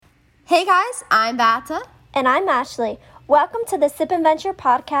Hey guys, I'm Bata. And I'm Ashley. Welcome to the Sip and Venture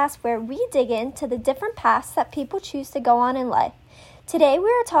podcast, where we dig into the different paths that people choose to go on in life. Today we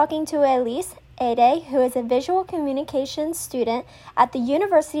are talking to Elise Ade, who is a visual communications student at the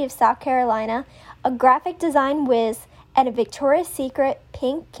University of South Carolina, a graphic design whiz, and a Victoria's Secret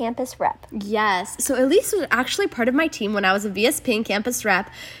Pink Campus rep. Yes, so Elise was actually part of my team when I was a VS Pink Campus rep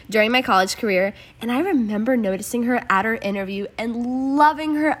during my college career, and I remember noticing her at her interview and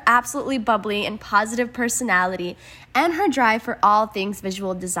loving her absolutely bubbly and positive personality and her drive for all things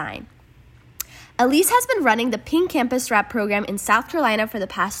visual design. Elise has been running the Pink Campus Rep program in South Carolina for the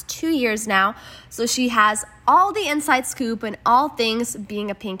past 2 years now, so she has all the inside scoop and all things being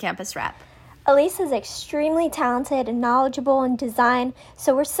a Pink Campus Rep. Elise is extremely talented and knowledgeable in design,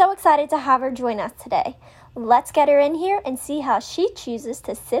 so we're so excited to have her join us today. Let's get her in here and see how she chooses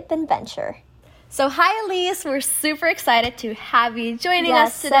to sip and venture. So hi Elise, we're super excited to have you joining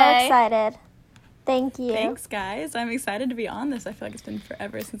us today. So excited. Thank you. Thanks, guys. I'm excited to be on this. I feel like it's been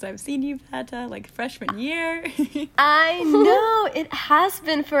forever since I've seen you, Bata, like freshman year. I know, it has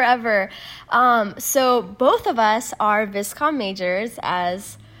been forever. So both of us are VisCom majors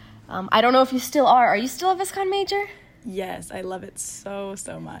as, I don't know if you still are. Are you still a VisCom major? Yes, I love it so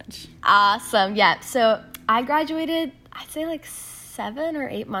much. Awesome, yeah. So I graduated, I'd say like 7 or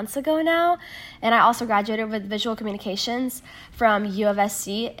 8 months ago now. And I also graduated with visual communications from U of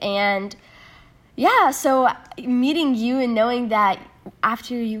SC. And yeah, so meeting you and knowing that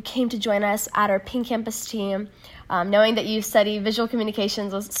after you came to join us at our Pink Campus team, knowing that you study visual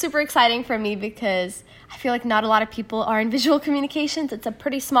communications was super exciting for me because I feel like not a lot of people are in visual communications. It's a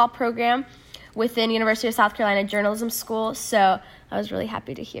pretty small program within University of South Carolina Journalism School, so I was really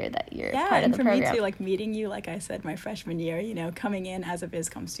happy to hear that you're part of the program. Yeah, and for me too, like meeting you, like I said, my freshman year, you know, coming in as a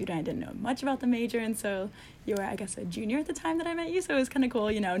VisCom student, I didn't know much about the major, and so you were, I guess, a junior at the time that I met you, so it was kind of cool,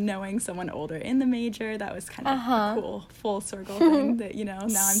 you know, knowing someone older in the major. That was kind of a cool full circle thing that, you know,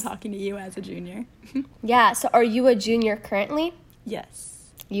 now I'm talking to you as a junior. Yeah, so are you a junior currently? Yes.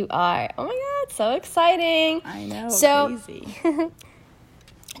 You are. Oh my God, so exciting. I know, crazy.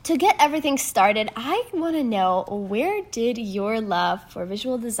 To get everything started, I want to know, where did your love for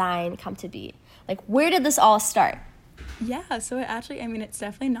visual design come to be? Like, where did this all start? Yeah, so it actually, I mean, it's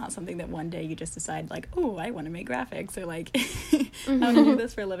definitely not something that one day you just decide, like, oh, I want to make graphics, or like, I want to do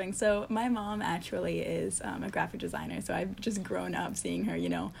this for a living. So my mom actually is a graphic designer, so I've just grown up seeing her, you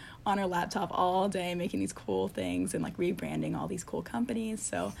know, on her laptop all day making these cool things and like rebranding all these cool companies.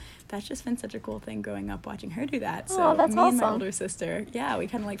 So that's just been such a cool thing growing up watching her do that. So that's me awesome. And my older sister, yeah, we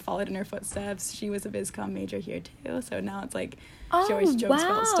kind of like followed in her footsteps. She was a VisCom major here too, so now it's like, she always jokes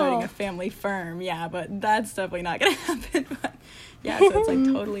about starting a family firm, yeah, but that's definitely not gonna happen. But yeah, so it's like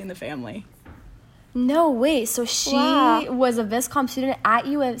totally in the family. No way. So she was a VisCom student at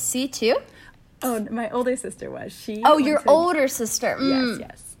USC too? Oh, my older sister was. Your older sister.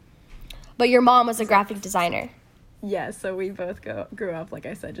 Yes. But your mom was a graphic designer. Yeah, so we both grew up, like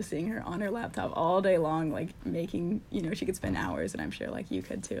I said, just seeing her on her laptop all day long, like making, you know, she could spend hours, and I'm sure like you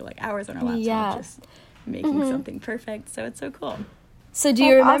could too, like hours on her laptop just making something perfect. So it's so cool. So do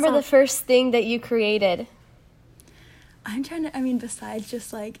you remember the first thing that you created? I'm trying to, I mean, besides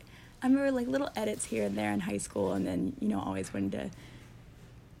just like, I remember like little edits here and there in high school, and then, you know, always wanted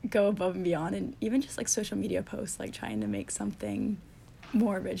to go above and beyond, and even just like social media posts, like trying to make something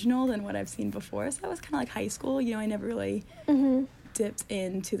more original than what I've seen before. So that was kind of like high school, you know, I never really dipped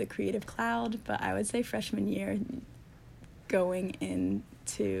into the creative cloud, but I would say freshman year, going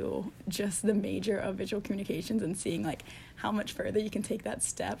into just the major of visual communications and seeing like how much further you can take that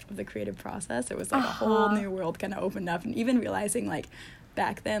step of the creative process, it was like a whole new world kind of opened up. And even realizing like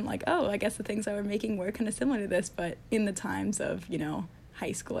back then, like, oh, I guess the things I were making were kind of similar to this, but in the times of, you know,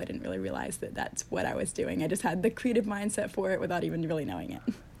 high school, I didn't really realize that that's what I was doing. I just had the creative mindset for it without even really knowing it.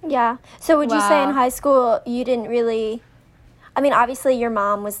 Yeah. So would you say in high school you didn't really, I mean, obviously your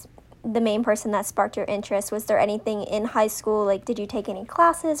mom was the main person that sparked your interest. Was there anything in high school, like did you take any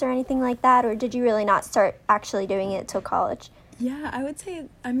classes or anything like that, or did you really not start actually doing it till college? Yeah, I would say,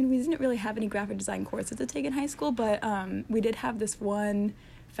 I mean, we didn't really have any graphic design courses to take in high school, but we did have this one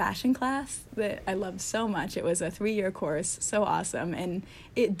fashion class that I loved so much. It was a 3-year course, so awesome, and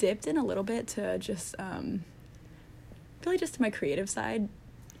it dipped in a little bit to just really just to my creative side,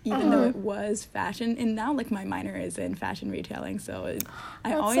 even though it was fashion. And now like my minor is in fashion retailing, so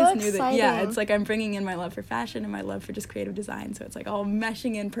I always knew that, yeah, it's like I'm bringing in my love for fashion and my love for just creative design, so it's like all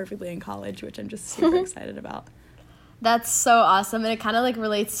meshing in perfectly in college, which I'm just super excited about. That's so awesome, and it kind of like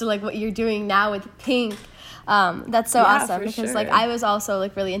relates to like what you're doing now with pink. That's so awesome because sure. like I was also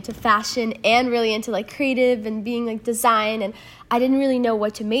like really into fashion and really into like creative and being like design, and I didn't really know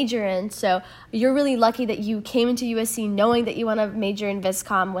what to major in. So you're really lucky that you came into USC knowing that you want to major in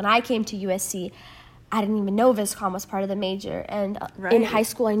Viscom. When I came to USC, I didn't even know Viscom was part of the major, and in high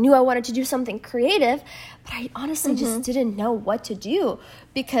school I knew I wanted to do something creative, but I honestly just didn't know what to do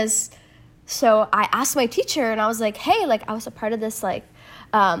because. So I asked my teacher, and I was like, hey, like, I was a part of this, like,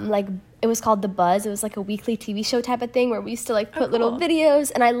 it was called The Buzz. It was, like, a weekly TV show type of thing where we used to, like, put little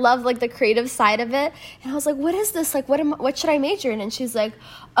videos, and I loved, like, the creative side of it. And I was like, what is this? Like, what should I major in? And she's like,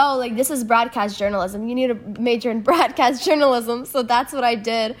 oh, like, this is broadcast journalism. You need to major in broadcast journalism. So that's what I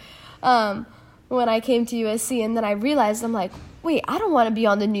did when I came to USC. And then I realized, I'm like, wait, I don't want to be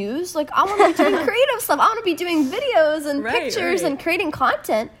on the news. Like, I want to be doing creative stuff. I want to be doing videos and pictures and creating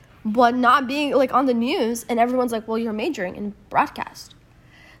content. But not being like on the news, and everyone's like, well, you're majoring in broadcast.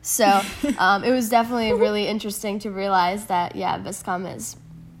 So it was definitely really interesting to realize that, Viscom is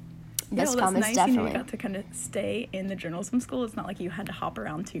nice, definitely. You got to kind of stay in the journalism school. It's not like you had to hop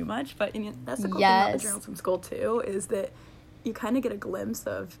around too much, but that's the cool thing about the journalism school too, is that you kind of get a glimpse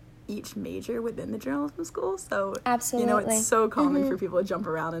of each major within the journalism school. So absolutely, it's so common for people to jump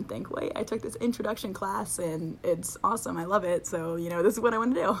around and think, wait, I took this introduction class and it's awesome, I love it, so this is what I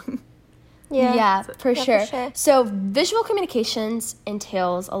want to do. For sure. So visual communications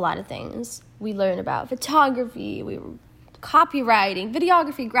entails a lot of things. We learn about photography, copywriting,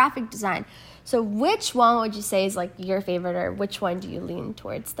 videography, graphic design. So which one would you say is like your favorite, or which one do you lean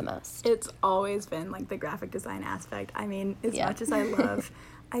towards the most? It's always been like the graphic design aspect. I mean, as much as I love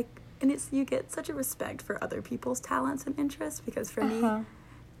you get such a respect for other people's talents and interests, because for me,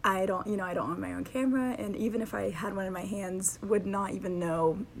 I don't own my own camera, and even if I had one in my hands, would not even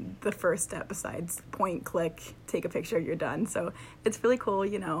know the first step besides point, click, take a picture, you're done. So it's really cool,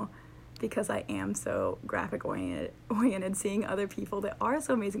 because I am so graphic oriented, seeing other people that are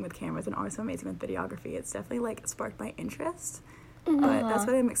so amazing with cameras and are so amazing with videography, it's definitely like sparked my interest. But that's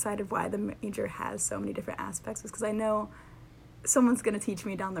what I'm excited why the major has so many different aspects, is because I know someone's going to teach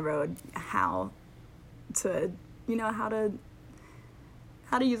me down the road how to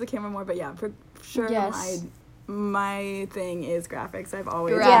use a camera more. But for sure, my thing is graphics. I've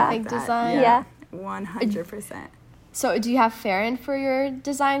always graphic design. 100%. So do you have Farron for your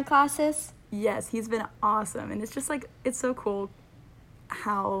design classes? Yes, he's been awesome, and it's just like, it's so cool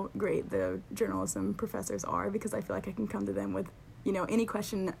how great the journalism professors are, because I feel like I can come to them with any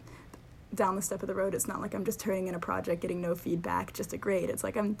question down the step of the road. It's not like I'm just turning in a project, getting no feedback, just a grade. It's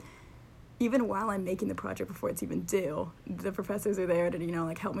like even while I'm making the project before it's even due, the professors are there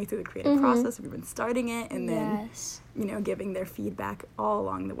to, help me through the creative process of even starting it, and then, giving their feedback all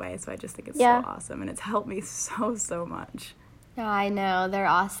along the way. So I just think it's so awesome, and it's helped me so much. Oh, I know, they're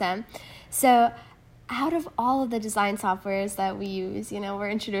awesome. So out of all of the design softwares that we use, we're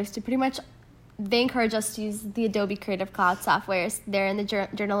introduced to pretty much, they encourage us to use the Adobe Creative Cloud softwares there in the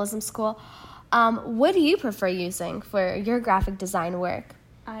journalism school. What do you prefer using for your graphic design work?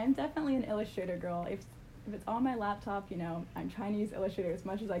 I'm definitely an Illustrator girl. If it's on my laptop, I'm trying to use Illustrator as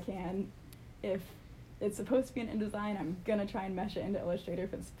much as I can. If it's supposed to be in InDesign, I'm going to try and mesh it into Illustrator.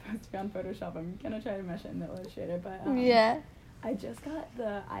 If it's supposed to be on Photoshop, I'm going to try to mesh it into Illustrator. But I just got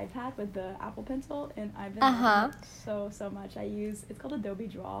the iPad with the Apple Pencil, and I've been loving it so much. It's called Adobe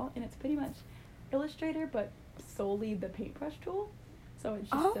Draw, and it's pretty much Illustrator, but solely the paintbrush tool. So it's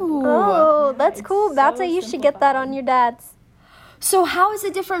just simple. Oh, that's cool. That's why you should get that on your dad's. So how is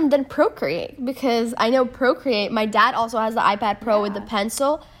it different than Procreate? Because I know Procreate, my dad also has the iPad Pro with the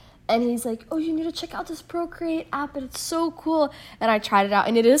pencil, and he's like, oh, you need to check out this Procreate app, and it's so cool. And I tried it out,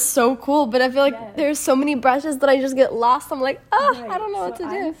 and it is so cool, but I feel like there's so many brushes that I just get lost. I'm like, I don't know what to do.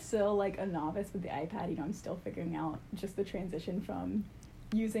 I'm still like a novice with the iPad. I'm still figuring out just the transition from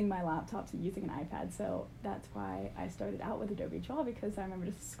using my laptop to using an iPad. So that's why I started out with Adobe Draw, because I remember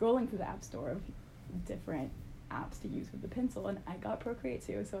just scrolling through the app store of different apps to use with the pencil, and I got Procreate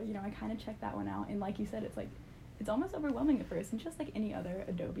too, so I kind of checked that one out, and like you said, it's almost overwhelming at first, and just like any other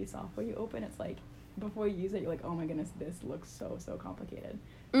Adobe software you open, it's like before you use it, you're like, oh my goodness, this looks so complicated.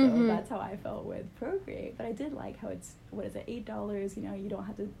 So that's how I felt with Procreate. But I did like how it's, what is it, $8, you don't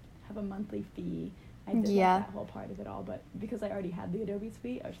have to have a monthly fee. I did like that whole part of it all, but because I already had the Adobe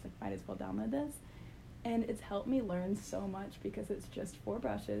suite, I was just like, might as well download this, and it's helped me learn so much, because it's just 4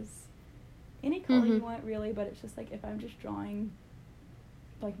 brushes, any color you want really, but it's just like, if I'm just drawing,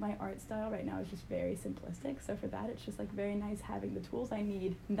 like my art style right now is just very simplistic, so for that it's just like very nice having the tools I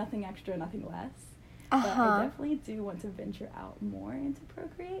need, nothing extra, nothing less. But I definitely do want to venture out more into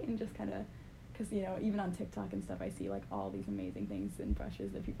Procreate and just kind of because, you know, even on TikTok and stuff, I see, like, all these amazing things and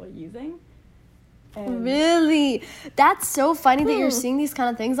brushes that people are using. And Really? That's so funny that you're seeing these kind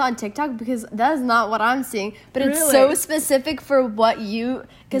of things on TikTok, because that is not what I'm seeing. But it's so Really? specific for what you,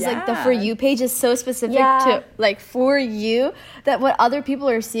 because like the Yeah. For You page is so specific Yeah. to like for you, that what other people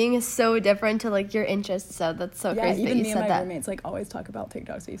are seeing is so different to like your interests. So that's so yeah, crazy that even you me and said my that. roommates, like, always talk about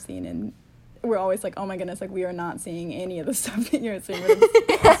TikToks we've seen, and we're always like, oh my goodness, like, we are not seeing any of the stuff that you're seeing. But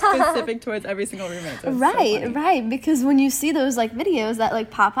it's specific towards every single roommate. So it's so Right, funny. right. Because when you see those like videos that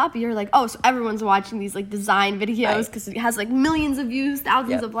like pop up, you're like, oh, so everyone's watching these like design videos Right. because it has like millions of views,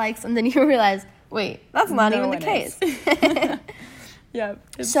 thousands Yep. of likes, and then you realize, wait, that's not No even the one case. is. Yeah,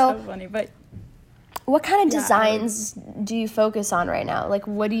 it's So- so funny. But What kind of Yeah, designs do you focus on right now? Like,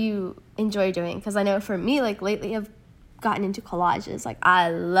 what do you enjoy doing? Because I know for me, like lately, I've gotten into collages. Like, I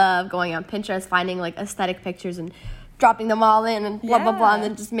love going on Pinterest, finding like aesthetic pictures and dropping them all in and blah blah blah, and Yeah.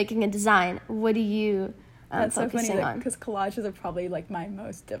 then just making a design. What do you that's so funny focusing on? because collages are probably like my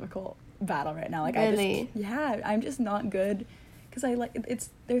most difficult battle right now. Like Really? I'm just not good because I like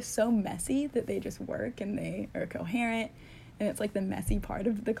they're so messy that they just work and they are coherent, and it's like the messy part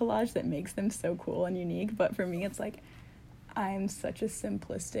of the collage that makes them so cool and unique. But for me, it's like I'm such a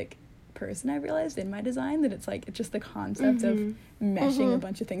simplistic person. I realized in my design that it's just the concept of meshing a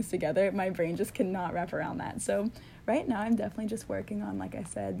bunch of things together. My brain just cannot wrap around that. So right now I'm definitely just working on, like I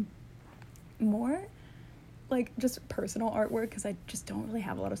said, more like just personal artwork, because I just don't really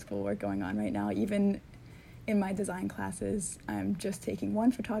have a lot of schoolwork going on right now. Even in my design classes, I'm just taking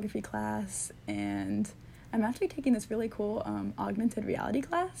one photography class, and I'm actually taking this really cool augmented reality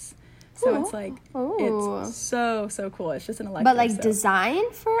class. So it's like Ooh. it's so cool. It's just an elective. But like so design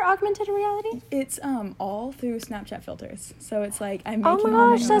for augmented reality? it's all through Snapchat filters. So it's like I'm Oh making my all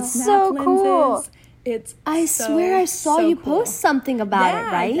my gosh, own that's snap so lenses. cool. It's I swear I saw so you cool. post something about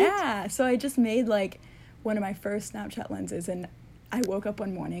it, right? Yeah. So I just made like one of my first Snapchat lenses, and I woke up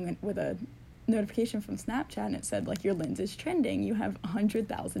one morning with a notification from Snapchat, and it said like, your lens is trending. You have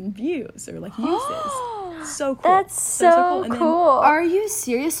 100,000 views or like uses. So cool. That's so And then cool. Are you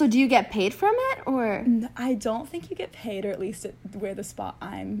serious? So do you get paid from it, or? I don't think you get paid, or at least at where the spot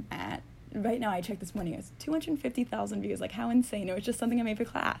I'm at. Right now, I checked this morning, it's 250,000 views. Like, how insane. It was just something I made for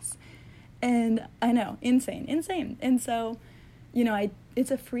class. And I know, insane. And so, you know, it's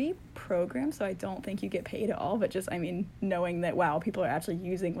a free program, so I don't think you get paid at all. But just, I mean, knowing that, wow, people are actually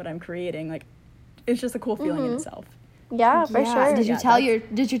using what I'm creating, like, it's just a cool feeling in itself. Yeah, for sure. Did you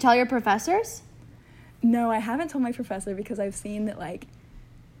Yeah, tell your professors? No, I haven't told my professor, because I've seen that, like,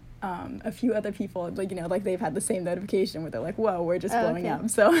 a few other people, like, you know, like, they've had the same notification where they're like, whoa, we're just blowing okay. up.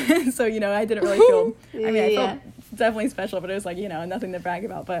 So, you know, I didn't really feel, I mean, I Yeah. felt definitely special, but it was like, you know, nothing to brag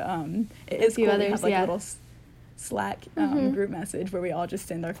about. But it is few cool. We others, have, like, yeah. a little Slack group message where we all just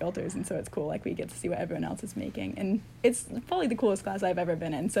send our filters, and so it's cool. Like, we get to see what everyone else is making, and it's probably the coolest class I've ever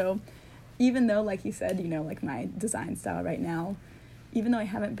been in. So even though, like you said, you know, like, my design style right now, even though I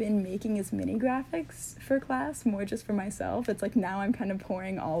haven't been making as many graphics for class, more just for myself, it's like now I'm kind of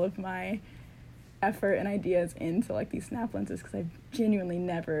pouring all of my effort and ideas into like these snap lenses, because I've genuinely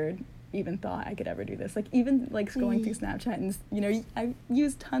never even thought I could ever do this. Like, even like scrolling through Snapchat, and you know, I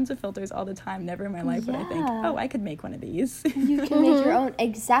use tons of filters all the time. Never in my life would I think, Yeah. oh, I could make one of these. You can make your own,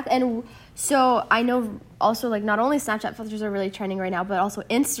 exactly. And so I know also, like, not only Snapchat filters are really trending right now, but also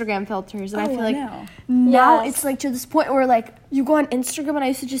Instagram filters. And I Oh, feel I like know. now Yes. it's like to this point where like you go on Instagram, and I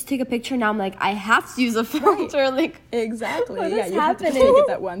used to just take a picture. Now I'm like, I have to use a filter. Like, Exactly. What Yeah, is you have to happening? take it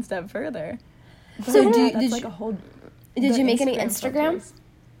that one step further. But So yeah, did that's you- like a whole. did the you make any Instagram? filters.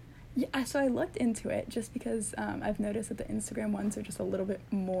 Yeah, so I looked into it just because I've noticed that the Instagram ones are just a little bit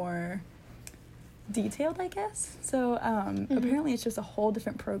more detailed, I guess. So apparently it's just a whole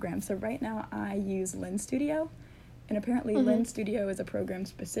different program. So right now I use Lens Studio, and apparently Lens Studio is a program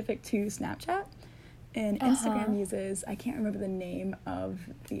specific to Snapchat. And Instagram uses, I can't remember the name of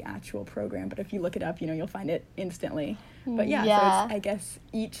the actual program, but if you look it up, you know, you'll find it instantly. But yeah, Yeah. so it's, I guess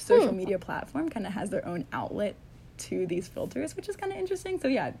each social media platform kind of has their own outlet to these filters, which is kind of interesting. So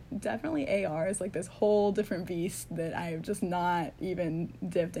yeah, definitely AR is like this whole different beast that I've just not even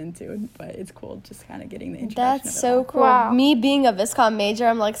dipped into, but it's cool just kind of getting the introduction That's of it so all. cool. Wow. Me being a Viscom major,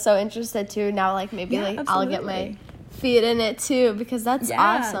 I'm like so interested too. Now, like maybe Yeah, like I'll get my absolutely. feet in it too, because that's Yeah,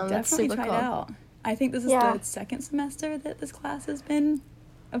 awesome. That's definitely super try cool. it out. I think this is Yeah. the second semester that this class has been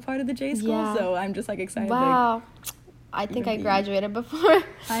a part of the J School, Yeah. so I'm just like excited. Wow. I think I even be- graduated before.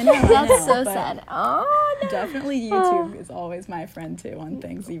 I know, I That's know, so but sad. Oh, no. Definitely YouTube is always my friend too on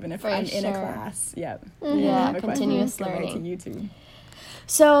things, even if For I'm in a sure. class. Yep. Yeah, Have a question, continuous go right learning. to YouTube.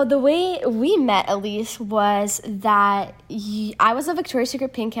 So the way we met, Elise, was that I was a Victoria's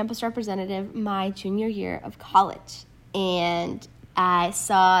Secret Pink campus representative my junior year of college. And I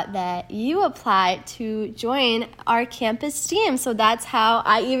saw that you applied to join our campus team. So that's how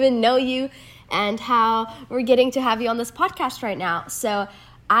I even know you and how we're getting to have you on this podcast right now. So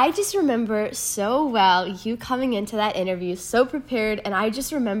I just remember so well you coming into that interview so prepared. And I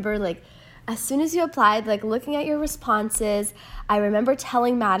just remember, like, as soon as you applied, like, looking at your responses, I remember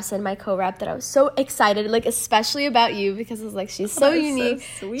telling Madison, my co-rep, that I was so excited, like, especially about you, because I was like, she's so unique.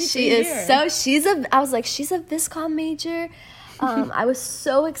 So sweet I was like, she's a Viscom major. I was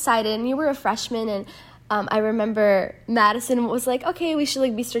so excited, and you were a freshman, and I remember Madison was like, okay, we should,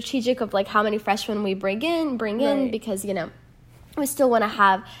 like, be strategic of, like, how many freshmen we bring in, because, you know, we still want to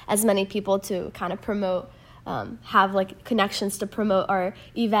have as many people to kind of promote, have, like, connections to promote our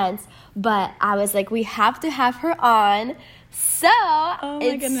events. But I was like, we have to have her on. So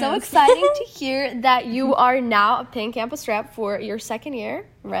it's so exciting to hear that you are now a Pink Campus Rep for your second year,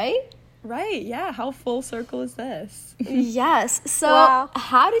 right? Right, yeah. How full circle is this? Yes. So wow.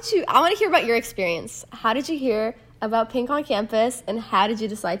 I want to hear about your experience. How did you hear about Pink on campus, and how did you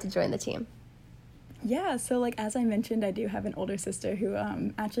decide to join the team? Yeah, so, like, as I mentioned, I do have an older sister who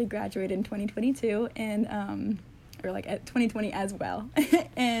actually graduated in 2022, and or, like, at 2020 as well.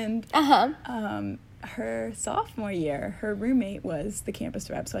 And her sophomore year, her roommate was the campus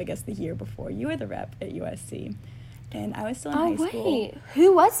rep, so I guess the year before you were the rep at USC. And I was still in high school. Oh, wait.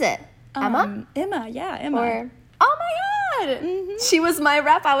 Who was it? Emma? Emma, yeah, Emma. Oh, my God! Mm-hmm. She was my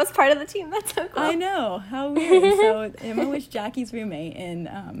rep. I was part of the team. That's so cool. I know. How weird. So Emma was Jackie's roommate,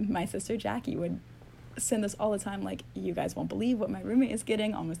 and my sister Jackie would send us all the time, like, you guys won't believe what my roommate is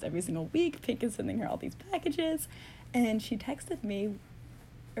getting almost every single week. Pink is sending her all these packages. And she texted me,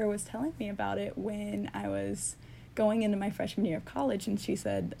 or was telling me about it when I was going into my freshman year of college, and she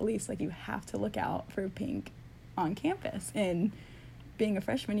said, Elise, like, you have to look out for Pink on campus. And being a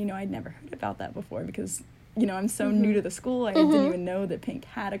freshman, you know, I'd never heard about that before because, you know, I'm so new to the school. I didn't even know that Pink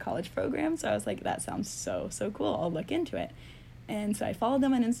had a college program. So I was like, that sounds so cool. I'll look into it. And so I followed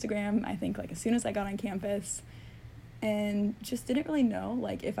them on Instagram, I think, like, as soon as I got on campus, and just didn't really know,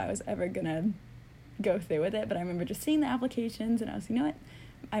 like, if I was ever gonna go through with it. But I remember just seeing the applications, and I was, you know what,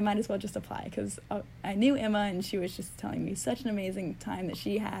 I might as well just apply, because I knew Emma, and she was just telling me such an amazing time that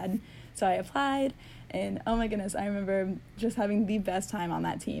she had. So I applied, and oh my goodness, I remember just having the best time on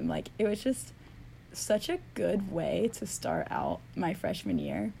that team. Like, it was just such a good way to start out my freshman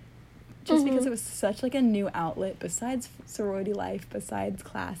year, just because it was such, like, a new outlet besides sorority life, besides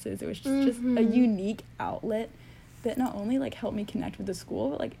classes. It was just a unique outlet that not only, like, helped me connect with the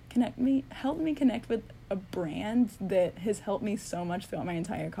school, but, like, helped me connect with a brand that has helped me so much throughout my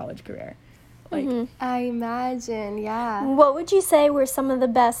entire college career. Like, I imagine, yeah. What would you say were some of the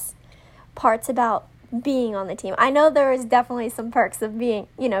best parts about being on the team? I know there is definitely some perks of being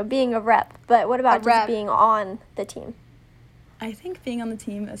a rep, but what about just being on the team? I think being on the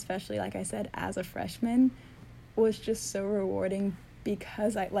team, especially, like I said, as a freshman, was just so rewarding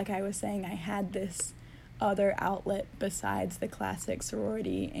because, like I was saying, I had this other outlet besides the classic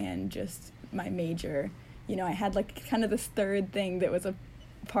sorority and just my major. You know, I had, like, kind of this third thing that was a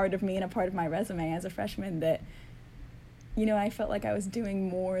part of me and a part of my resume as a freshman that, you know, I felt like I was doing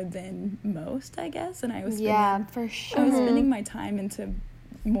more than most, I guess, and I was for sure. I was spending my time into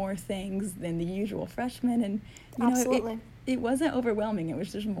more things than the usual freshman, and, you know, it wasn't overwhelming. It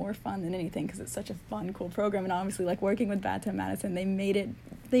was just more fun than anything because it's such a fun, cool program. And obviously, like, working with Bad Time Madison, they made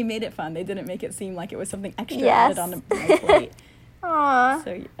it fun. They didn't make it seem like it was something extra added on my plate. Aww.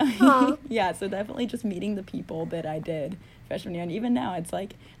 So, yeah, so definitely just meeting the people that I did freshman year. And even now, it's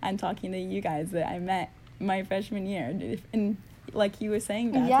like I'm talking to you guys that I met my freshman year. And like you were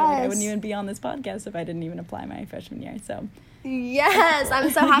saying, Bad, like, I wouldn't even be on this podcast if I didn't even apply my freshman year. So, yes,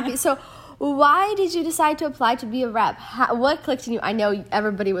 I'm so happy. So, why did you decide to apply to be a rep? What clicked in you? I know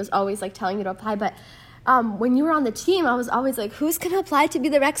everybody was always, like, telling you to apply, but when you were on the team, I was always like, who's going to apply to be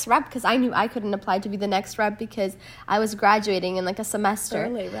the next rep? Because I knew I couldn't apply to be the next rep because I was graduating in, like, a semester.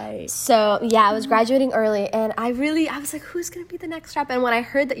 Early, right. So, yeah, I was graduating early, and I was like, who's going to be the next rep? And when I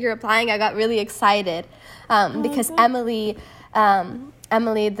heard that you're applying, I got really excited because cool.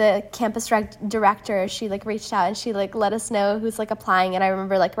 Emily, the campus director, she, like, reached out and she, like, let us know who's, like, applying, and I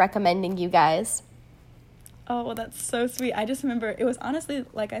remember, like, recommending you guys. Oh, well, that's so sweet. I just remember it was honestly,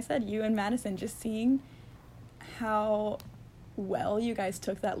 like I said, you and Madison, just seeing how well you guys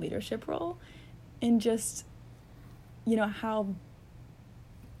took that leadership role and just, you know, how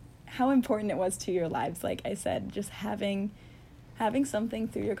important it was to your lives. Like I said, just having having something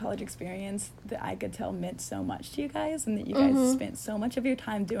through your college experience that I could tell meant so much to you guys, and that you guys spent so much of your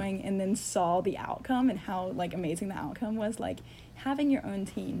time doing, and then saw the outcome and how like amazing the outcome was. Like having your own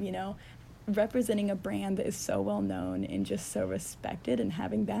team, you know, representing a brand that is so well known and just so respected, and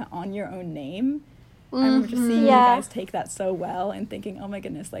having that on your own name. I remember just seeing you guys take that so well and thinking, oh my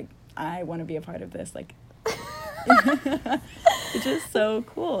goodness, like I want to be a part of this. Like it's just so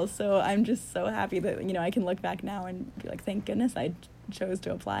cool. So I'm just so happy that, you know, I can look back now and be like, thank goodness I chose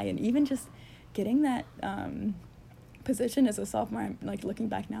to apply. And even just getting that position as a sophomore, I'm like looking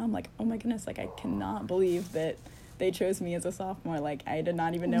back now, I'm like, oh my goodness, like I cannot believe that they chose me as a sophomore. Like I did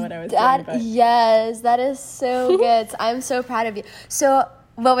not even know what I was doing. But yes, that is so good. I'm so proud of you. So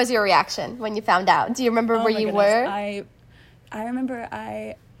what was your reaction when you found out? Do you remember where you were? I remember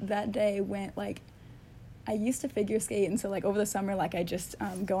that day went like, I used to figure skate, and so like over the summer, like I just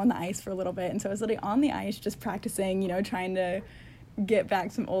go on the ice for a little bit, and so I was literally on the ice just practicing, you know, trying to get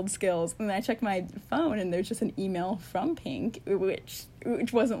back some old skills. And then I checked my phone, and there's just an email from Pink, which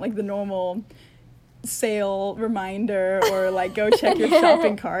wasn't like the normal sale reminder or like go check your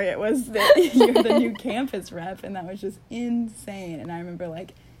shopping cart. It was that you're the new campus rep, and that was just insane. And I remember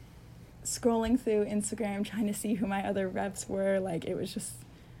like scrolling through Instagram trying to see who my other reps were. Like it was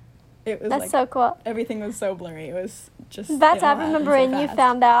That's like, so cool. Everything was so blurry. It was just... That's I remember when you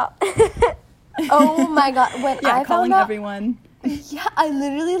found out. Oh my God. When I calling found out, everyone. Yeah, I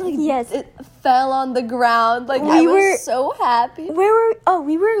literally like Yes. it fell on the ground. Like I was so happy. We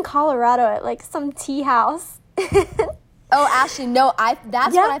were in Colorado at like some tea house. Oh, Ashley, no,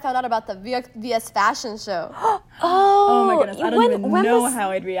 that's when I found out about the VS fashion show. Oh my goodness, I don't even know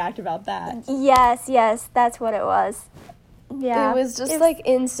how I'd react about that. Yes, that's what it was. Yeah. It was just like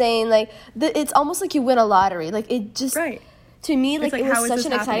insane. Like it's almost like you win a lottery. Like it just to me like it was such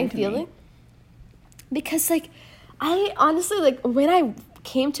an exciting feeling. Because like I honestly like when I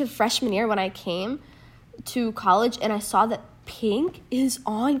came to freshman year, when I came to college and I saw that Pink is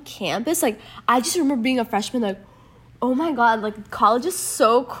on campus, like I just remember being a freshman like, oh my God, like college is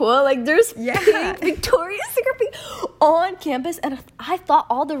so cool. Like there's Pink, Victoria's Secret Pink on campus. And I thought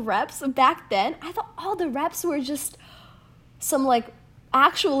all the reps back then, were just some like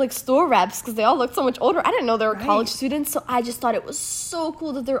actual like store reps because they all looked so much older. I didn't know they were college students, so I just thought it was so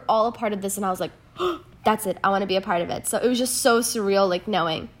cool that they're all a part of this, and I was like, oh, that's it, I want to be a part of it. So it was just so surreal, like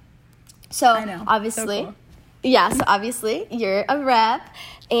knowing. So I know. obviously, so cool. So obviously you're a rep,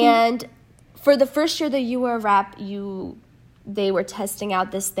 and for the first year that you were a rep, they were testing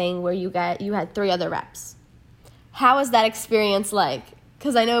out this thing where you had 3 other reps. How was that experience like?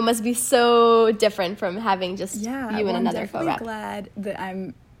 Because I know it must be so different from having just you and another co-rep. I'm definitely glad that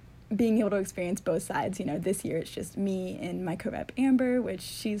I'm being able to experience both sides. You know, this year it's just me and my co-rep Amber, which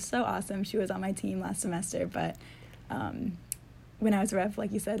she's so awesome. She was on my team last semester, but when I was a rep,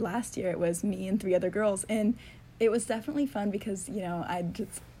 like you said, last year, it was me and 3 other girls. And it was definitely fun because, you know,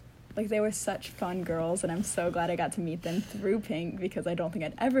 they were such fun girls, and I'm so glad I got to meet them through Pink, because I don't think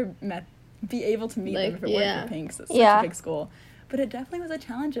I'd ever be able to meet them if it weren't for Pink. So it's such a big school. But it definitely was a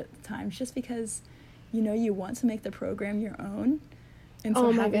challenge at times, just because, you know, you want to make the program your own. And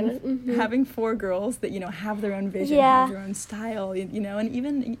so having 4 girls that, you know, have their own vision, have their own style, you know, and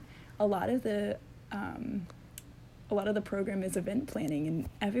even a lot of the program is event planning, and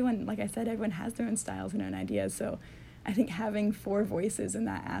everyone, like I said, everyone has their own styles and own ideas. So I think having 4 voices in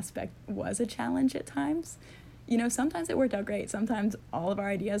that aspect was a challenge at times. You know, sometimes it worked out great. Sometimes all of our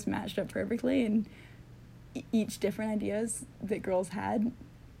ideas matched up perfectly, and each different ideas that girls had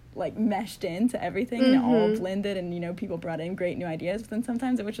like meshed into everything and it all blended, and, you know, people brought in great new ideas. But then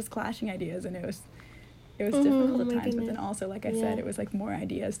sometimes it was just clashing ideas, and it was difficult at times. But then also, like I said, it was like more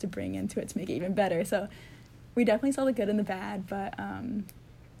ideas to bring into it to make it even better. So we definitely saw the good and the bad, but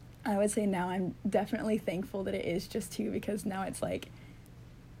I would say now I'm definitely thankful that it is just 2, because now it's like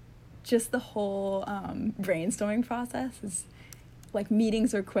just the whole brainstorming process is like,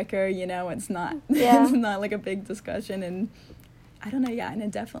 meetings are quicker, you know, it's not it's not like a big discussion. And I don't know, and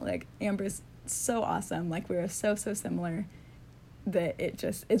it definitely, like, Amber's so awesome, like we were so similar that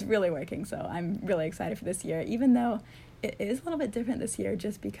it's really working. So I'm really excited for this year, even though it is a little bit different this year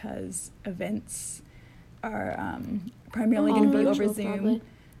just because events are primarily going to be over Zoom. Probably.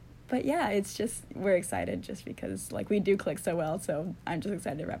 But yeah, it's just, we're excited just because, like, we do click so well. So I'm just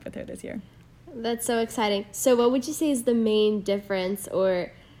excited to rep with her this year. That's so exciting. So what would you say is the main difference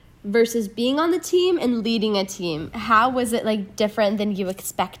versus being on the team and leading a team? How was it like different than you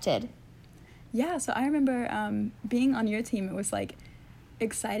expected? Yeah, so I remember being on your team, it was like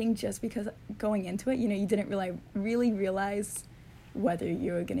exciting just because going into it, you know, you didn't really realize whether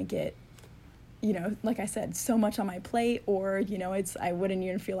you were going to get you know, like I said, so much on my plate, or, you know, I wouldn't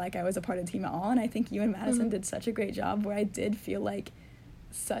even feel like I was a part of the team at all. And I think you and Madison did such a great job where I did feel like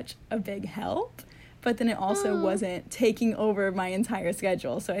such a big help, but then it also wasn't taking over my entire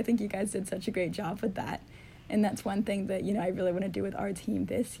schedule. So I think you guys did such a great job with that. And that's one thing that, you know, I really want to do with our team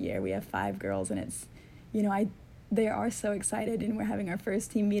this year. We have 5 girls, and it's, you know, they are so excited, and we're having our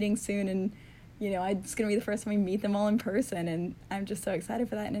first team meeting soon, and, you know, it's going to be the first time we meet them all in person, and I'm just so excited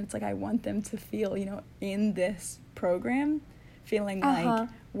for that. And it's like I want them to feel, you know, in this program, feeling like,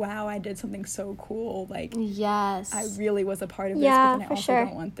 wow, I did something so cool. Like, yes, I really was a part of this, Yeah, but then I for also sure.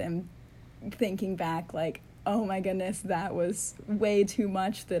 don't want them thinking back like, oh my goodness, that was way too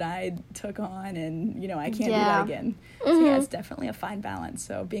much that I took on, and, you know, I can't do that again. So yeah, it's definitely a fine balance.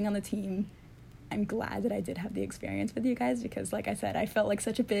 So being on the team, I'm glad that I did have the experience with you guys, because like I said, I felt like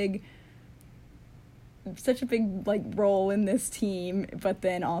such a big like role in this team, but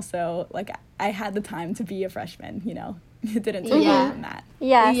then also like I had the time to be a freshman, you know. It didn't take away from that.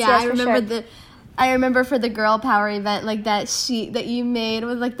 Yes, yeah, yes, I for remember sure. I remember for the girl power event, like that sheet that you made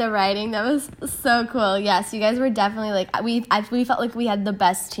with like the writing, that was so cool. Yes, you guys were definitely like we felt like we had the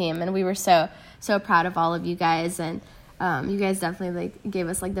best team, and we were so proud of all of you guys, and you guys definitely like gave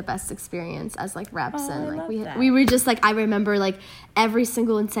us like the best experience as like reps, and like we were just like, I remember like every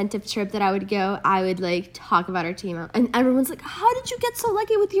single incentive trip that I would go, I would like talk about our team, and everyone's like, how did you get so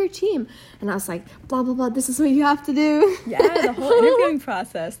lucky with your team? And I was like, blah blah blah, this is what you have to do. Yeah, the whole interviewing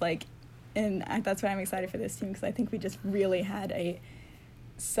process, like, and that's why I'm excited for this team, because I think we just really had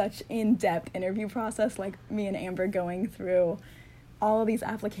such in-depth interview process, like me and Amber going through all of these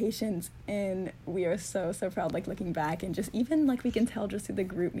applications, and we are so proud, like looking back, and just even like we can tell just through the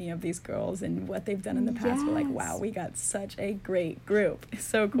group me of these girls and what they've done in the past. We're like, wow, we got such a great group. It's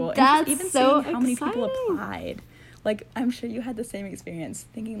so cool. That's and just even so seeing how many people exciting. applied, like I'm sure you had the same experience,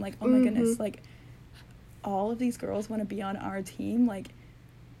 thinking like, oh my goodness, like all of these girls want to be on our team. Like,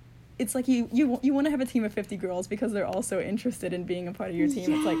 it's like you want to have a team of 50 girls because they're all so interested in being a part of your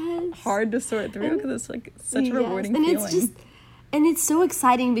team. It's like hard to sort through, because it's like such a rewarding and feeling. And it's so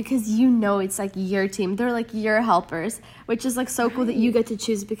exciting because you know it's like your team. They're like your helpers, which is like so cool that you get to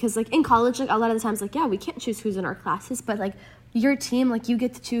choose, because like in college, like a lot of the times, like, yeah, we can't choose who's in our classes, but like your team, like you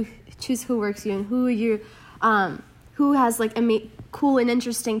get to choose who works you and who has like cool and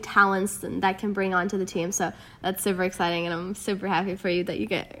interesting talents and that can bring onto the team. So that's super exciting, and I'm super happy for you that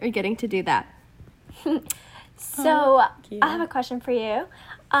are getting to do that. So you. I have a question for you.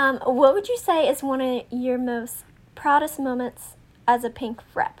 What would you say is one of your most proudest moments as a Pink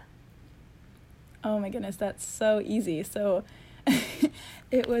rep? Oh my goodness, that's so easy. So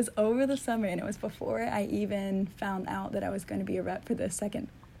it was over the summer, and it was before I even found out that I was going to be a rep for the second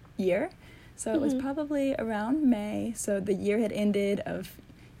year. So it was probably around May. So the year had ended of,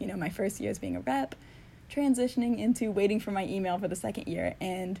 you know, my first year as being a rep, transitioning into waiting for my email for the second year.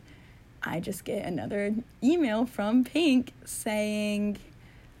 And I just get another email from Pink saying,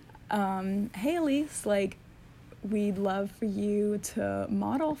 hey, Elise, like, we'd love for you to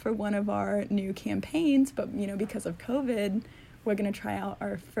model for one of our new campaigns, but, you know, because of COVID, we're going to try out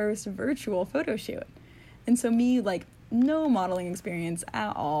our first virtual photo shoot. And so me, like, no modeling experience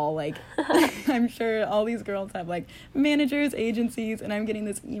at all. Like, I'm sure all these girls have, like, managers, agencies, and I'm getting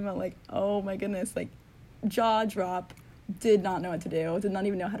this email, like, oh my goodness, like, jaw drop, did not know what to do, did not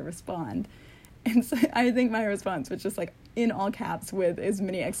even know how to respond. And so I think my response was just, like, in all caps with as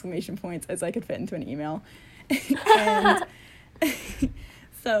many exclamation points as I could fit into an email. And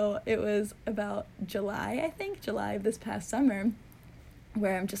so it was about July of this past summer,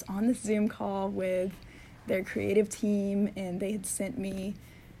 where I'm just on this Zoom call with their creative team, and they had sent me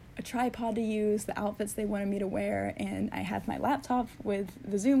a tripod to use, the outfits they wanted me to wear, and I have my laptop with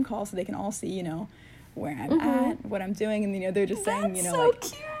the Zoom call so they can all see, you know, where I'm at, what I'm doing, and, you know, they're just saying, you know, so like,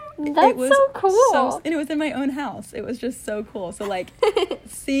 cute. That's so cool. And it was in my own house. It was just so cool. So, like,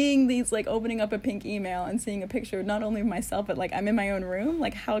 seeing these, like, opening up a Pink email and seeing a picture not only of myself, but, like, I'm in my own room.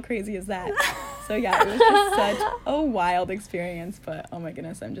 Like, how crazy is that? So, yeah, it was just such a wild experience. But, oh, my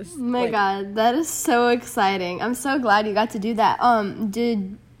goodness, I'm just, Oh my like, God, that is so exciting. I'm so glad you got to do that.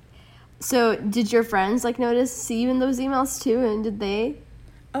 Did your friends, like, see you in those emails, too? And did they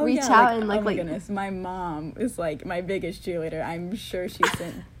reach out and, like, oh, my goodness, my mom is, like, my biggest cheerleader. I'm sure she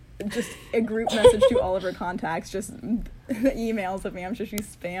sent just a group message to all of her contacts, just emails of me. I'm sure she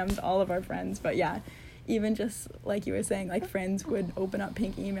spammed all of our friends. But yeah, even just like you were saying, like, friends would open up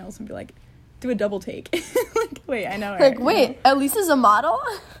Pink emails and be like, do a double take. Like, wait, I know her. Like, wait, Elise is a model?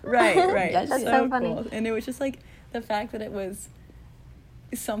 Right. Yes, That's so funny. Cool. And it was just like the fact that it was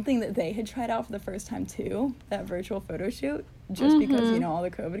something that they had tried out for the first time too, that virtual photo shoot, just because, you know, all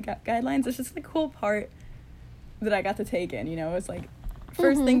the COVID guidelines. It's just the cool part that I got to take in, you know. It's like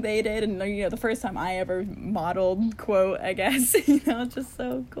first thing they did, and, you know, the first time I ever modeled, quote, I guess. You know, it's just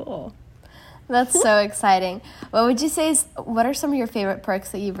so cool. That's so exciting. What would you say what are some of your favorite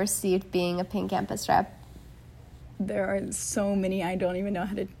perks that you've received being a Pink Campus rep? There are so many, I don't even know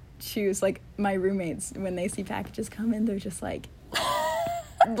how to choose. Like, my roommates, when they see packages come in, they're just like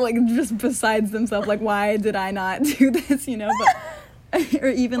just besides themselves, like, why did I not do this, you know? But or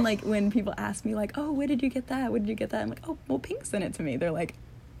even, like, when people ask me, like, oh, where did you get that? I'm like, oh, well, Pink sent it to me. They're like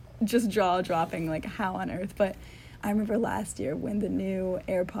just jaw-dropping, like, how on earth? But I remember last year when the new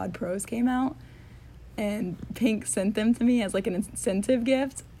AirPod Pros came out and Pink sent them to me as, like, an incentive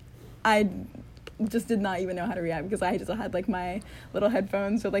gift. I just did not even know how to react, because I just had, like, my little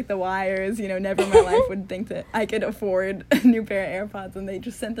headphones with, like, the wires, you know. Never in my life would think that I could afford a new pair of AirPods, and they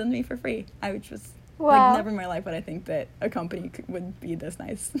just sent them to me for free. I was just, like, never in my life would I think that a company would be this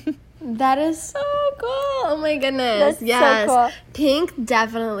nice. That is so cool. Oh my goodness. That's so cool. Pink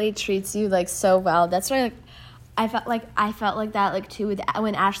definitely treats you, like, so well. That's why, like, I felt like that, like, too,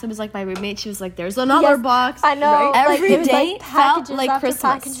 when Ashley was, like, my roommate. She was like, there's another box. I know. Right? Like, Every it was, day like, felt like after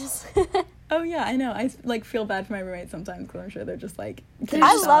Christmas. packages. Oh, yeah, I know. I, like, feel bad for my roommates sometimes, because I'm sure they're just, like,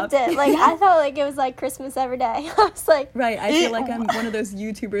 I loved it. Like, I felt like it was, like, Christmas every day. I was like... Right, I feel like I'm one of those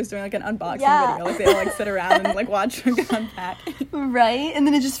YouTubers doing, like, an unboxing video. Like, they all, like, sit around and, like, watch them unpack. Right? And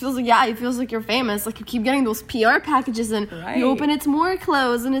then it just feels like, it feels like you're famous. Like, you keep getting those PR packages, and you open, it's more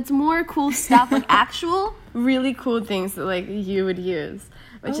clothes, and it's more cool stuff. Like, actual, really cool things that, like, you would use.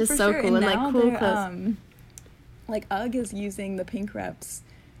 Which is so cool. And, like, cool clothes. Like, UGG is using the Pink reps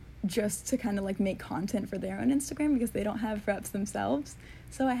just to kind of, like, make content for their own Instagram, because they don't have reps themselves.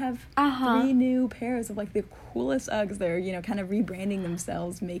 So I have 3 new pairs of, like, the coolest Uggs. They're, you know, kind of rebranding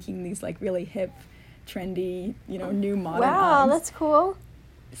themselves, making these, like, really hip, trendy, you know, new modern Wow, Uggs. that's cool.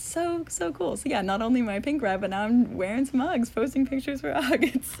 So cool. So yeah, not only my Pink rep, but now I'm wearing some Uggs, posting pictures for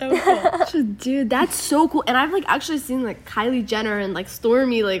UGG. It's so cool. Dude, that's so cool. And I've, like, actually seen, like, Kylie Jenner and, like,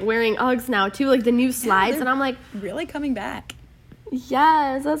 Stormi, like, wearing Uggs now too, like, the new slides, and I'm like, really coming back.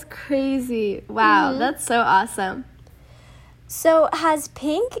 Yes, that's crazy. Wow, that's so awesome. So has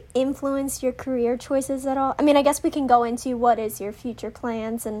Pink influenced your career choices at all? I mean, I guess we can go into what is your future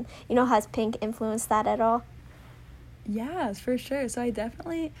plans, and, you know, has Pink influenced that at all? Yes, for sure. So I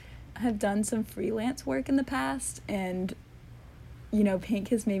definitely have done some freelance work in the past, and, you know, Pink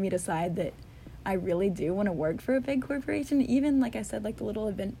has made me decide that I really do want to work for a big corporation. Even, like I said, like, the little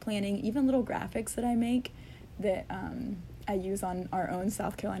event planning, even little graphics that I make that I use on our own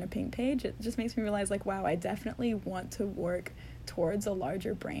South Carolina Pink page, it just makes me realize, like, wow, I definitely want to work towards a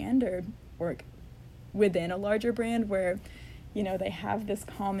larger brand, or work within a larger brand where, you know, they have this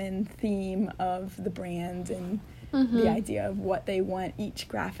common theme of the brand and the idea of what they want each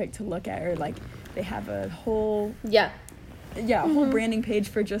graphic to look at, or, like, they have a whole whole branding page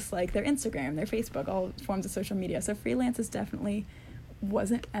for just, like, their Instagram, their Facebook, all forms of social media. So freelance is definitely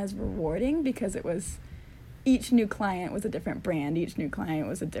wasn't as rewarding, because it was each new client was a different brand, each new client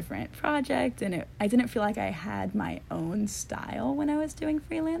was a different project, and I didn't feel like I had my own style when I was doing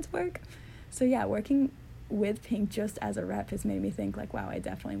freelance work. So yeah, working with Pink just as a rep has made me think, like, wow, I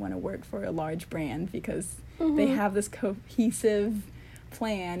definitely want to work for a large brand, because they have this cohesive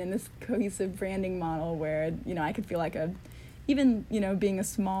plan and this cohesive branding model where, you know, I could feel like even, you know, being a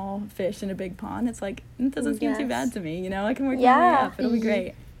small fish in a big pond, it's like, it doesn't seem too bad to me, you know, I can work my way up, it'll be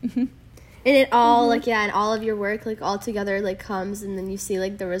great. And it all, like, and all of your work, like, all together, like, comes, and then you see,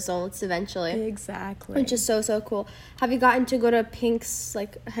 like, the results eventually. Exactly. Which is so cool. Have you gotten to go to Pink's,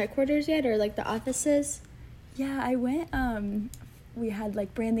 like, headquarters yet, or, like, the offices? Yeah, I went, we had,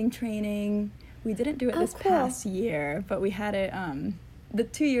 like, branding training. We didn't do it this past year, but we had it,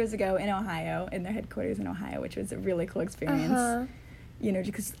 2 years ago in Ohio, in their headquarters in Ohio, which was a really cool experience. You know,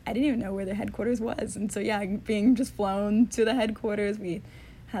 because I didn't even know where their headquarters was. And so, yeah, being just flown to the headquarters, we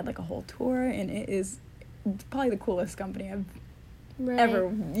had, like, a whole tour, and it is probably the coolest company I've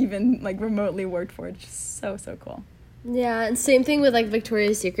ever even, like, remotely worked for. It's just so cool. Yeah, and same thing with, like,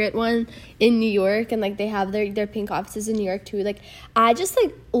 Victoria's Secret one in New York, and, like, they have their Pink offices in New York too. Like, I just,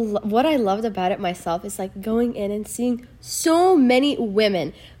 like, what I loved about it myself is, like, going in and seeing so many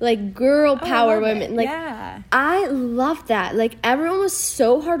women, like, girl power women. Like, I loved that. Like, everyone was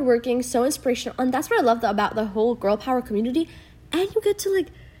so hardworking, so inspirational, and that's what I loved about the whole girl power community. And you get to, like,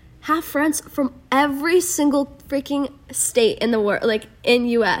 have friends from every single freaking state in the world, like, in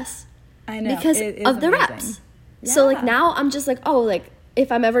U.S. I know, because of the reps. Yeah. So, like, now I'm just like, oh, like,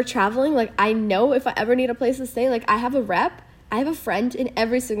 if I'm ever traveling, like, I know if I ever need a place to stay, like, I have a rep, I have a friend in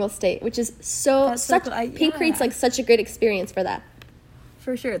every single state, which is Pink creates like such a great experience for that.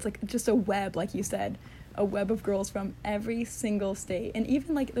 For sure. It's like just a web, like you said, a web of girls from every single state. And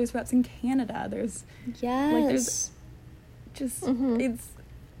even like there's reps in Canada. There's there's just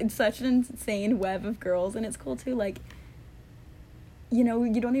it's such an insane web of girls, and it's cool too. Like, you know,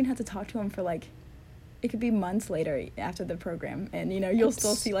 you don't even have to talk to them for like, it could be months later after the program, and you know, you'll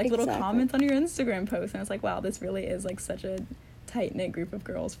still see like little comments on your Instagram post, and it's like, wow, this really is like such a tight-knit group of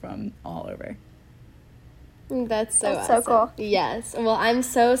girls from all over. That's awesome. So cool. Yes. Well, I'm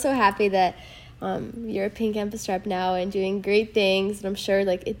so happy that you're a Pink Campus rep now and doing great things, and I'm sure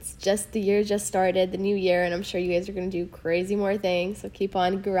like it's just the year just started, the new year, and I'm sure you guys are going to do crazy more things, so keep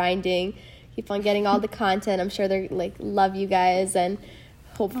on grinding, keep on getting all the content. I'm sure they're like love you guys, and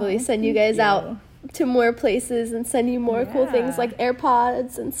hopefully send you guys out to more places and send you more cool things like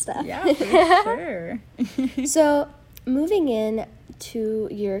AirPods and stuff. Yeah, for sure. So moving in to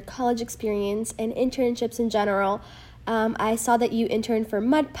your college experience and internships in general, I saw that you interned for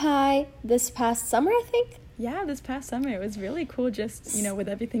Mud Pie this past summer, I think. Yeah, this past summer. It was really cool just, you know, with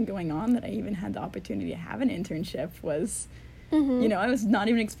everything going on, that I even had the opportunity to have an internship was, you know, I was not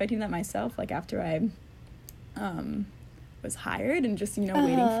even expecting that myself. Like after I was hired and just, you know,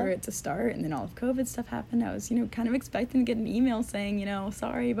 waiting for it to start, and then all of COVID stuff happened, I was, you know, kind of expecting to get an email saying, you know,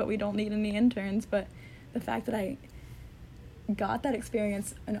 sorry, but we don't need any interns. But the fact that I got that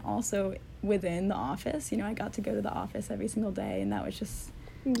experience, and also within the office, you know, I got to go to the office every single day, and that was just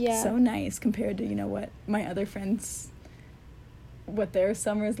so nice compared to, you know, what my other friends, what their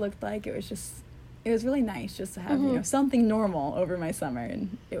summers looked like. It was really nice just to have, you know, something normal over my summer,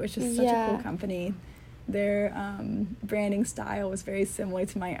 and it was just such a cool company. Their branding style was very similar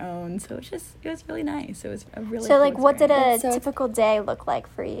to my own, so it was really nice. It was a really so cool like what did a experience. typical day look like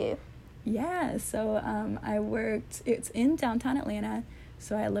for you? Yeah, so I worked, it's in downtown Atlanta,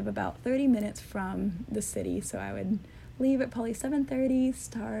 so I live about 30 minutes from the city, so I would leave at probably 7:30,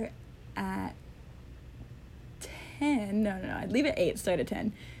 start at 10, I'd leave at 8, start at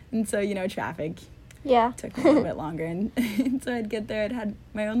 10, and so, you know, traffic took me a little bit longer, and so I'd get there, I'd had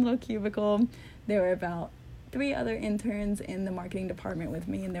my own little cubicle. There were about 3 other interns in the marketing department with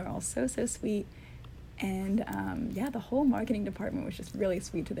me, and they were all so sweet. And the whole marketing department was just really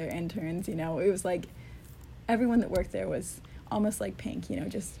sweet to their interns. You know, it was like everyone that worked there was almost like Pink, you know,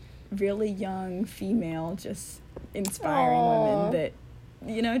 just really young female, just inspiring women that,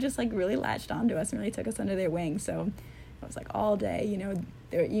 you know, just like really latched onto us and really took us under their wing. So it was like all day, you know,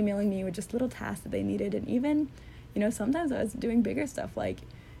 they were emailing me with just little tasks that they needed. And even, you know, sometimes I was doing bigger stuff, like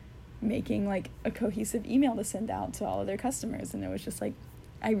making like a cohesive email to send out to all of their customers. And it was just like,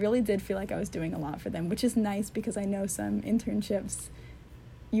 I really did feel like I was doing a lot for them, which is nice, because I know some internships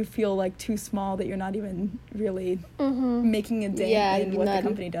you feel like too small that you're not even really making a dent in what the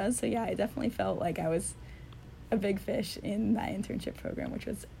company does. So yeah, I definitely felt like I was a big fish in that internship program, which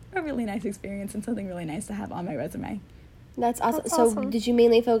was a really nice experience and something really nice to have on my resume. That's awesome. So did you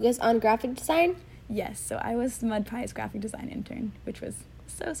mainly focus on graphic design? Yes, so I was Mud Pie's graphic design intern, which was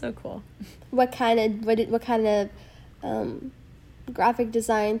so cool. What kind of graphic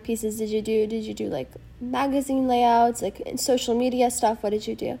design pieces did you do? Did you do like magazine layouts, like social media stuff? What did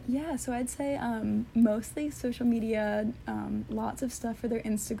you do? Yeah, so I'd say mostly social media, lots of stuff for their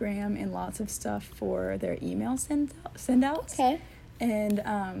Instagram, and lots of stuff for their email send-outs. Okay. And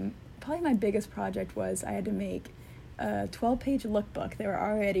probably my biggest project was I had to make a 12-page lookbook. They were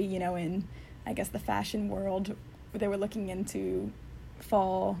already, you know, in, I guess, the fashion world. They were looking into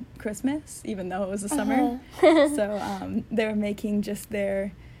fall Christmas, even though it was the summer. So they were making just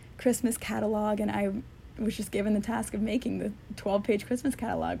their Christmas catalog, and I was just given the task of making the 12-page Christmas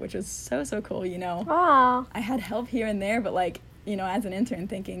catalog, which was so cool, you know. Wow. I had help here and there, but like, you know, as an intern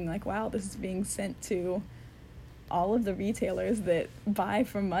thinking like, wow, this is being sent to all of the retailers that buy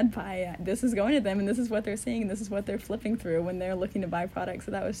from Mud Pie. This is going to them, and this is what they're seeing, and this is what they're flipping through when they're looking to buy products.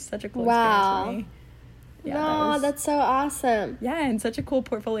 So that was such a cool experience for me. Yeah, that's so awesome. Yeah, and such a cool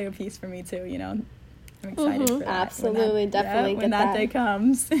portfolio piece for me too, you know. I'm excited for that. Absolutely, definitely when that day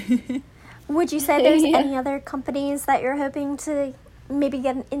comes. Would you say there's any other companies that you're hoping to maybe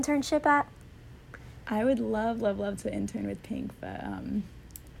get an internship at? I would love to intern with Pink, but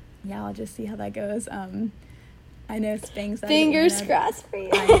I'll just see how that goes. I know Spanx. Fingers crossed for you.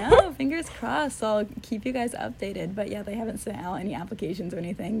 I know, fingers crossed. So I'll keep you guys updated. But yeah, they haven't sent out any applications or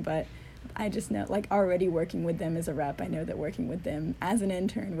anything, but I just know, like, already working with them as a rep, I know that working with them as an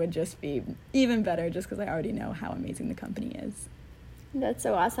intern would just be even better, just because I already know how amazing the company is. That's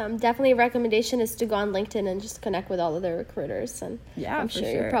so awesome. Definitely a recommendation is to go on LinkedIn and just connect with all of their recruiters. And yeah, I'm sure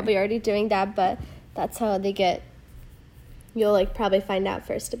you're probably already doing that, but that's how they get you'll like probably find out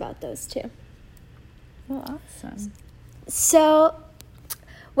first about those too. Well, awesome. So,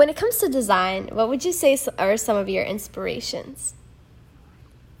 when it comes to design, what would you say are some of your inspirations?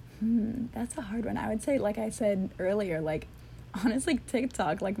 That's a hard one. I would say, like I said earlier, like, honestly,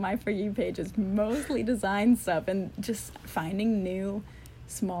 TikTok, like, my For You page is mostly design stuff, and just finding new,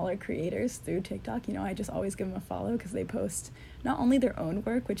 smaller creators through TikTok. You know, I just always give them a follow because they post not only their own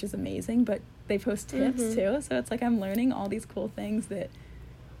work, which is amazing, but they post tips too. So it's like I'm learning all these cool things that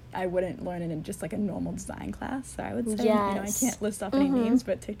I wouldn't learn in just like a normal design class. So I would say, you know, I can't list off any names,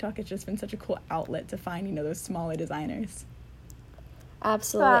 but TikTok has just been such a cool outlet to find, you know, those smaller designers.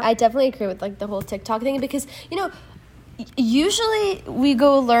 Absolutely. I definitely agree with like the whole TikTok thing because, you know, usually we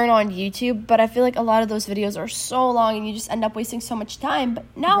go learn on YouTube, but I feel like a lot of those videos are so long and you just end up wasting so much time. But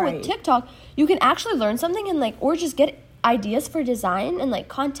now with TikTok, you can actually learn something and like, or just get ideas for design and like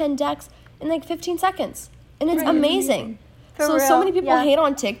content decks in like 15 seconds. And it's amazing. So many people hate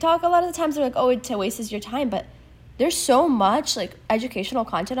on TikTok. A lot of the times they're like, oh, it wastes your time. But there's so much like educational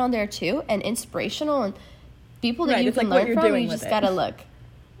content on there too, and inspirational, and people that you can learn from. You just gotta look.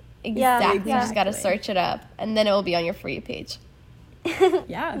 Exactly. You just gotta search it up, and then it will be on your For You page. For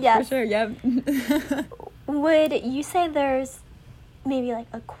sure. Yeah. Would you say there's maybe like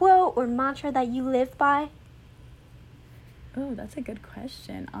a quote or mantra that you live by? Oh, that's a good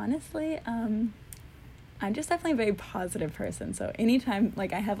question. Honestly, I'm just definitely a very positive person. So anytime,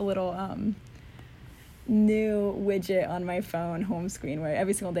 like, I have a little new widget on my phone home screen where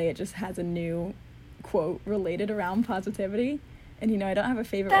every single day it just has a new quote related around positivity. And, you know, I don't have a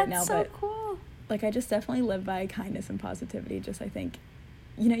favorite right now, but cool. Like, I just definitely live by kindness and positivity. Just, I think,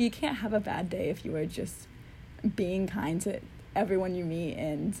 you know, you can't have a bad day if you are just being kind to everyone you meet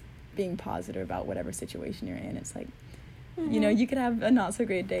and being positive about whatever situation you're in. It's like, you know, you could have a not so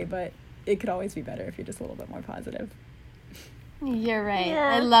great day, but it could always be better if you're just a little bit more positive. You're right.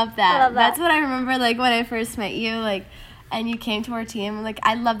 I love that. That's what I remember, like, when I first met you, like, and you came to our team. Like,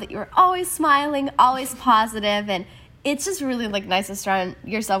 I love that you were always smiling, always positive, and it's just really, like, nice to surround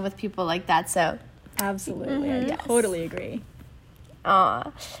yourself with people like that, so. Absolutely. I totally agree.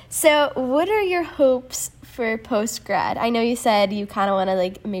 Aw. So, what are your hopes for post-grad? I know you said you kind of want to,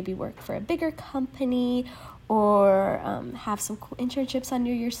 like, maybe work for a bigger company or have some cool internships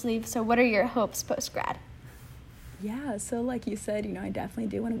under your sleeve. So what are your hopes post-grad? Yeah, so like you said, you know, I definitely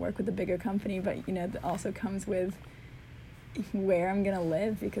do want to work with a bigger company, but, you know, that also comes with where I'm going to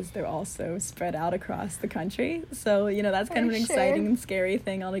live because they're all so spread out across the country. So, you know, that's kind of an exciting and scary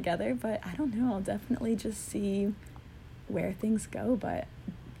thing altogether, but I don't know, I'll definitely just see where things go, but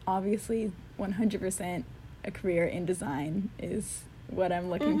obviously 100% a career in design is what I'm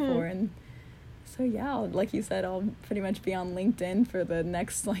looking for, and so yeah, like you said, I'll pretty much be on LinkedIn for the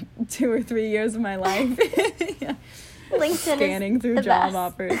next like 2 or 3 years of my life. LinkedIn scanning is through the job best.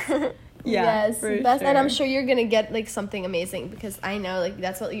 offers. Yes, for best, sure. and I'm sure you're gonna get like something amazing because I know like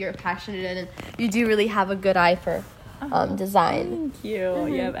that's what you're passionate in, and you do really have a good eye for design. Thank you.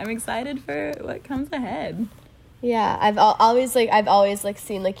 Yeah, I'm excited for what comes ahead. Yeah, I've always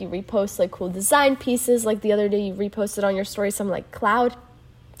seen like you repost like cool design pieces. Like the other day, you reposted on your story some like cloud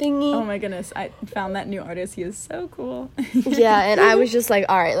thingy. Oh my goodness, I found that new artist. He is so cool. Yeah, and I was just like,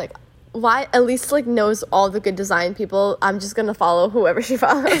 all right, like, why at least like knows all the good design people. I'm just gonna follow whoever she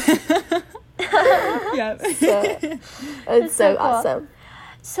follows. Yep. So, it's so cool. awesome.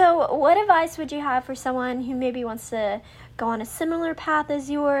 So what advice would you have for someone who maybe wants to go on a similar path as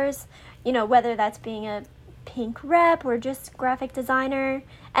yours? You know, whether that's being a pink rep or just graphic designer,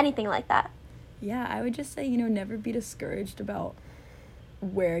 anything like that. Yeah, I would just say, you know, never be discouraged about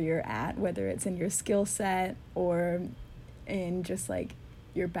where you're at, whether it's in your skill set or in just like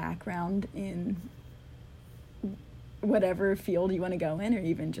your background in whatever field you want to go in, or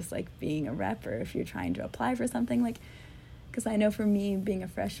even just like being a rep, or if you're trying to apply for something, like, because I know for me being a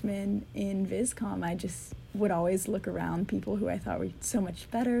freshman in VisCom, I just would always look around people who I thought were so much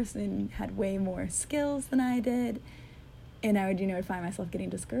better and had way more skills than I did, and I would, you know, find myself getting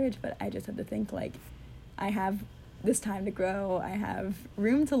discouraged. But I just had to think, like, I have this time to grow, I have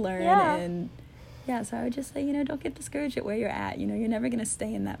room to learn, and so I would just say, you know, don't get discouraged at where you're at. You know, you're never going to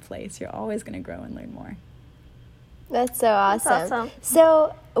stay in that place. You're always going to grow and learn more. That's so awesome. That's awesome.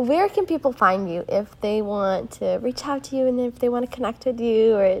 So where can people find you if they want to reach out to you and if they want to connect with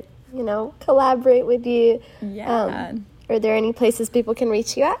you or, you know, collaborate with you? Yeah. Are there any places people can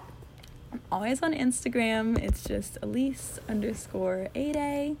reach you at? I'm always on Instagram. It's just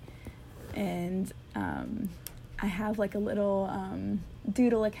Elise_8A. And I have like a little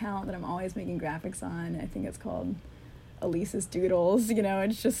doodle account that I'm always making graphics on. I think it's called Elise's Doodles.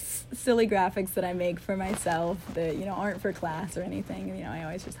 It's just silly graphics that I make for myself that, aren't for class or anything. I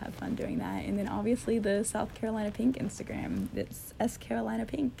always just have fun doing that. And then obviously the South Carolina Pink Instagram. It's S Carolina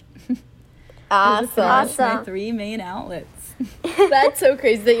Pink. Awesome. That's my 3 main outlets. That's so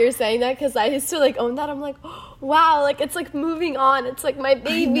crazy that you're saying that, because I used to like own that. I'm like, oh, wow, like it's like moving on. It's like my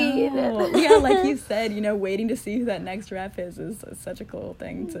baby. Yeah, like you said, waiting to see who that next rep is such a cool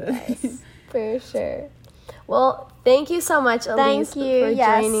thing to. Nice. For sure. Well, thank you so much, Elise, for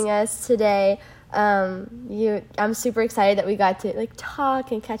joining us today. I'm super excited that we got to like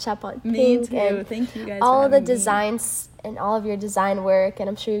talk and catch up on Me Pink too. and Thank you guys. all for of the having me. designs and all of your design work. And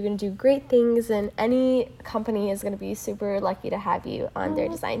I'm sure you're going to do great things. And any company is going to be super lucky to have you on their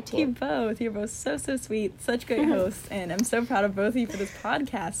design team. You're both so sweet, such great hosts, and I'm so proud of both of you for this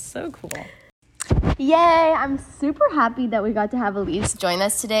podcast. So cool. Yay! I'm super happy that we got to have Elise join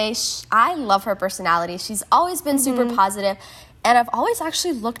us today. I love her personality. She's always been super positive, and I've always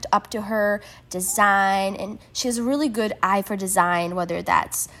actually looked up to her design, and she has a really good eye for design, whether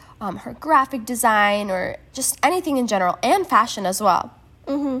that's her graphic design or just anything in general, and fashion as well.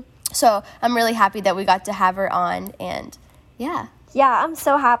 So I'm really happy that we got to have her on, and yeah. Yeah, I'm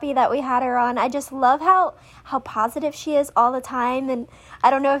so happy that we had her on. I just love how positive she is all the time, and I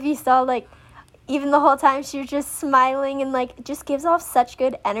don't know if you saw, like, even the whole time she was just smiling and like just gives off such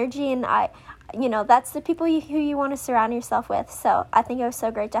good energy, and that's the people who you want to surround yourself with. So I think it was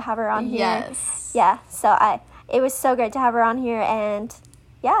so great to have her on here. Yes. Yeah, so it was so great to have her on here, and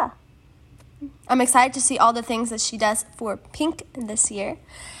yeah. I'm excited to see all the things that she does for Pink this year.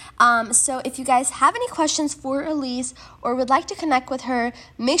 So if you guys have any questions for Elise or would like to connect with her,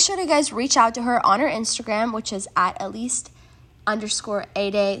 make sure to guys reach out to her on her Instagram, which is at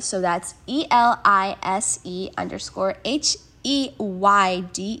Elise_Heyday. So that's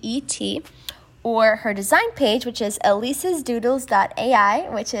ELISE_HEYDET. Or her design page, which is elisesdoodles.ai,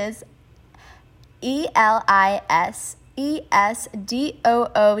 which is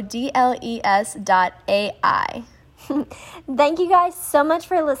ELISESDOODLES.ai. Thank you guys so much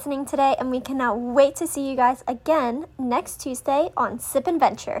for listening today, and we cannot wait to see you guys again next Tuesday on Sip and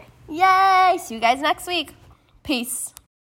Venture. Yay! See you guys next week. Peace.